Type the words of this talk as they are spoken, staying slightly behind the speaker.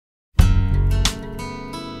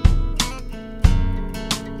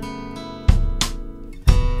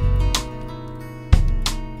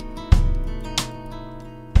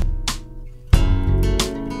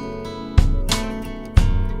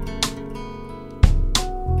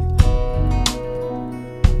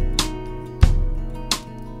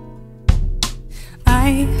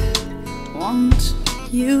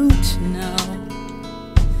you to know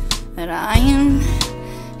that I am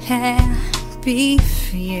happy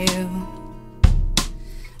for you.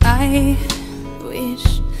 I wish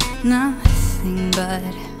nothing but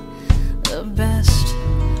the best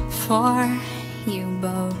for you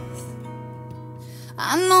both.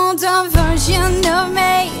 I know the version of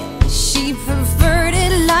me, she preferred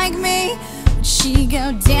it like me. Would she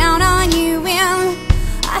go down on you in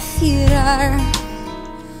a theater?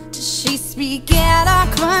 Does she speak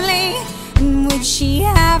eloquently? And would she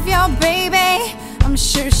have your baby? I'm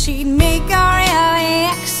sure she'd make a really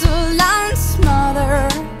excellent mother.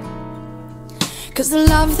 'Cause the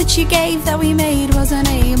love that you gave that we made wasn't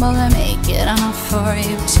able to make it enough for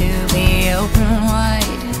you to be open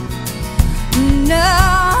wide.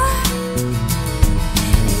 No.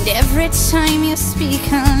 And every time you speak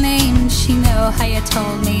her name, she know how you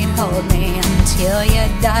told me to hold me until you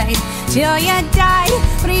died, till you died.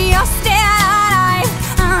 But you're still alive,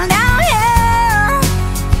 and I'm here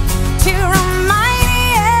to remind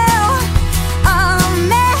you of the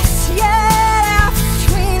mess you left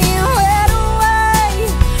when you went away.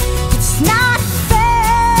 It's not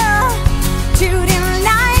fair to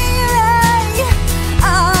deny me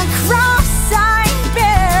a cross I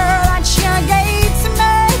bear that you gave to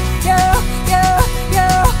me. You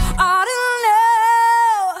ought to know.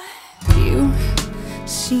 You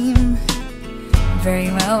seem very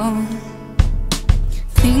well.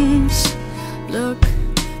 Things look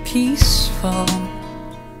peaceful.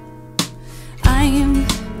 I'm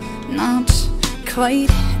not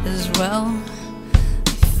quite as well.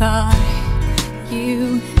 I thought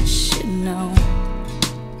you should know.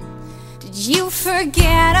 Did you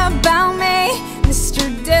forget about me, Mr.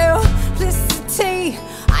 Duplicity?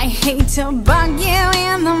 I hate to bug you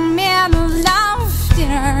in the middle of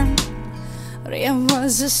dinner, but it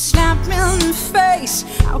was a slap in the face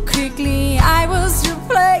how quickly I was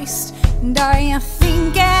replaced. And are you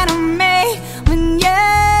thinking of me when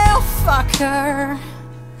you fuck her?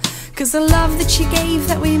 'Cause the love that you gave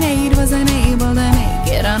that we made wasn't able to make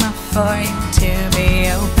it enough for you to be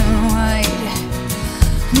open wide.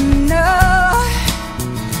 No.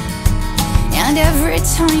 And every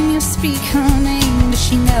time you speak her name, does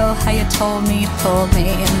she know how you told me to hold me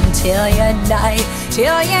until you died,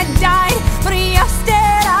 till you died? But you're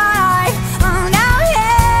still alive, and I'm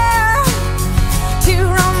here to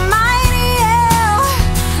remind you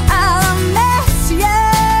of the mess you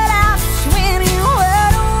left when you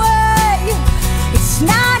went away. It's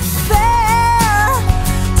not fair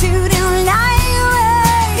to deny me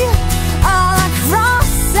all the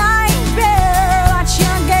cross I bear that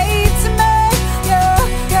you gave to me. You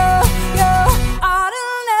ought to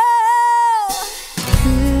know.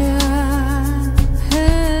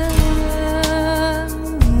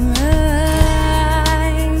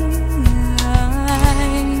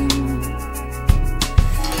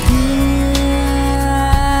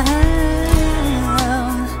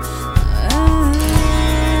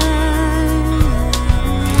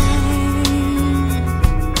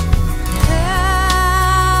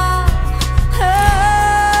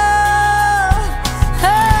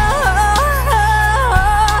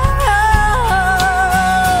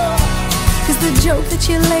 Joke that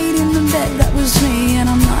you laid in the bed, that was me, and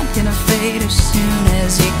I'm not gonna fade as soon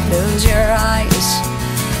as you close your eyes.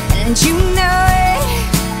 And you know it.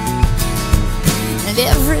 And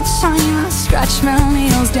every time I scratch my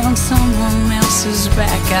nails down someone else's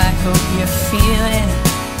back, I hope you feel it.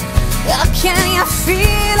 Oh, can you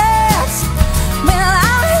feel it? Well,